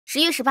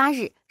10月18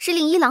日是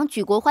令伊朗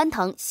举国欢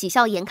腾、喜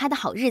笑颜开的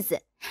好日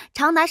子，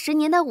长达10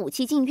年的武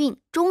器禁运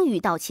终于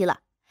到期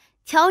了。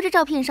瞧这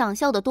照片上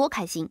笑得多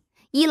开心，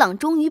伊朗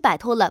终于摆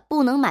脱了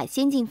不能买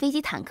先进飞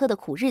机坦克的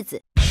苦日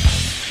子。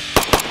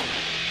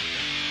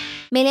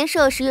美联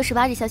社10月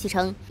18日消息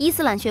称，伊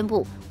斯兰宣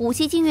布武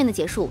器禁运的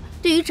结束，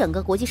对于整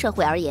个国际社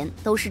会而言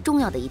都是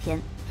重要的一天。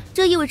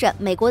这意味着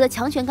美国的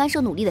强权干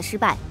涉努力的失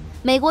败，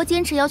美国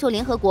坚持要求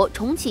联合国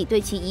重启对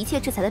其一切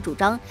制裁的主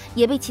张，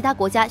也被其他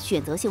国家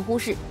选择性忽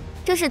视。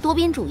这是多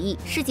边主义、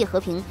世界和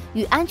平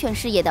与安全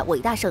事业的伟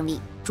大胜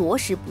利，着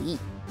实不易。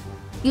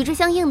与之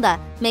相应的，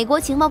美国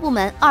情报部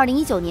门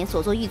2019年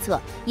所做预测，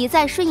也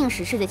在顺应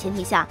时势的前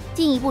提下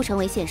进一步成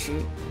为现实，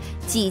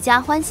几家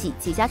欢喜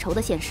几家愁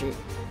的现实。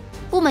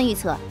部门预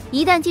测，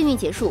一旦禁运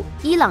结束，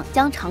伊朗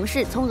将尝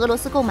试从俄罗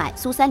斯购买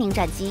苏30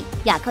战机、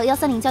雅克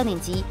130教练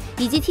机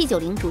以及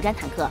T90主战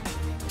坦克，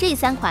这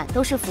3款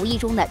都是服役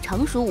中的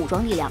成熟武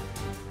装力量。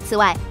此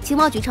外，情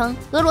报局称，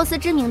俄罗斯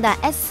知名的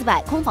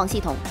S-400空防系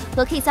统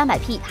和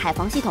K-300P 海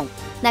防系统，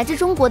乃至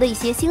中国的一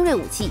些新锐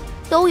武器，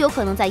都有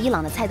可能在伊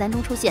朗的菜单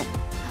中出现。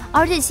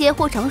而这些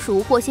或成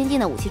熟或先进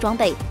的武器装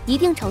备，一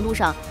定程度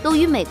上都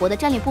与美国的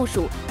战略部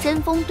署针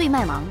锋对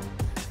麦芒。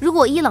如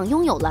果伊朗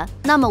拥有了，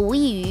那么无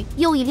异于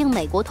又一令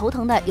美国头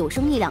疼的有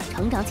生力量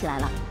成长起来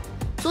了。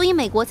所以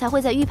美国才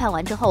会在预判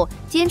完之后，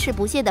坚持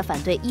不懈地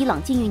反对伊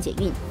朗禁运解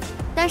运。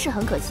但是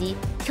很可惜，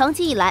长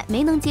期以来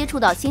没能接触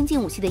到先进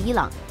武器的伊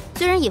朗，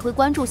虽然也会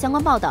关注相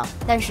关报道，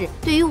但是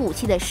对于武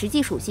器的实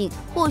际属性，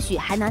或许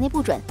还拿捏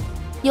不准。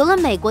有了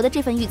美国的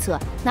这份预测，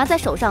拿在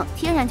手上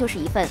天然就是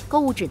一份购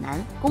物指南、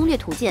攻略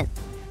图鉴。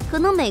可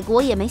能美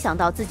国也没想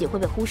到自己会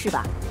被忽视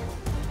吧。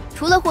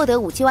除了获得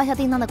武器外销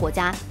订单的国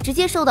家，直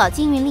接受到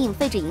禁运令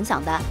废止影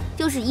响的，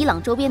就是伊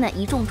朗周边的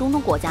一众中东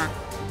国家。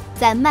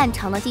在漫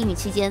长的禁运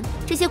期间，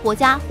这些国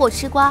家或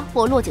吃瓜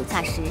或落井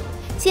下石，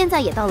现在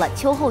也到了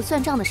秋后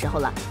算账的时候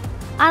了。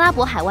阿拉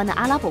伯海湾的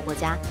阿拉伯国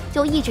家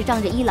就一直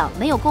仗着伊朗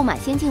没有购买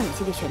先进武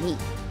器的权利，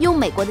用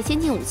美国的先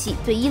进武器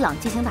对伊朗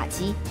进行打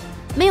击。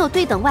没有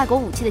对等外国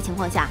武器的情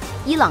况下，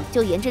伊朗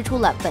就研制出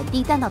了本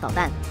地弹道导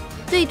弹，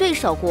对对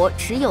手国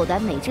持有的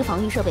美制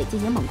防御设备进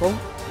行猛攻。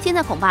现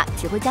在恐怕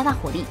只会加大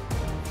火力。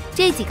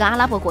这几个阿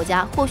拉伯国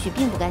家或许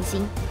并不甘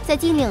心，在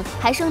禁令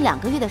还剩2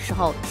个月的时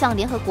候向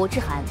联合国致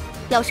函，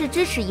表示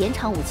支持延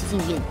长武器禁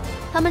运。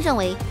他们认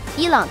为，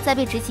伊朗在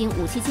被执行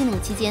武器禁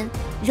令期间，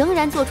仍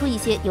然做出一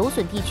些有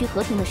损地区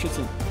和平的事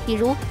情，比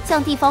如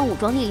向地方武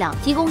装力量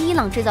提供伊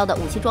朗制造的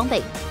武器装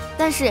备。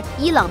但是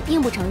伊朗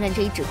并不承认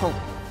这一指控。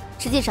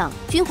实际上，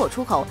军火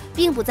出口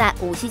并不在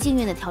武器禁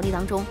运的条例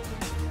当中。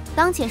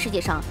当前世界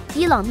上，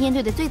伊朗面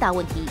对的最大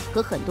问题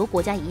和很多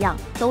国家一样，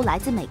都来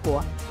自美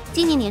国。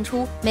今年年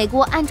初，美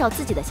国按照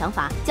自己的想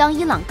法将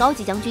伊朗高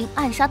级将军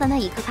暗杀的那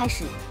一刻开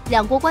始，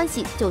两国关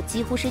系就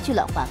几乎失去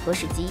了缓和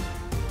时机。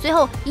随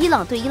后，伊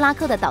朗对伊拉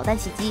克的导弹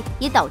袭击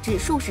也导致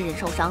数十人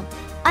受伤。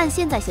按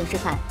现在形势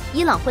看，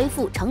伊朗恢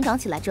复成长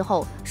起来之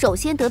后，首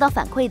先得到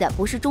反馈的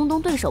不是中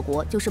东对手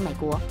国，就是美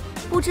国。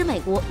不知美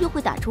国又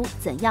会打出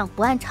怎样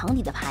不按常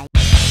理的牌？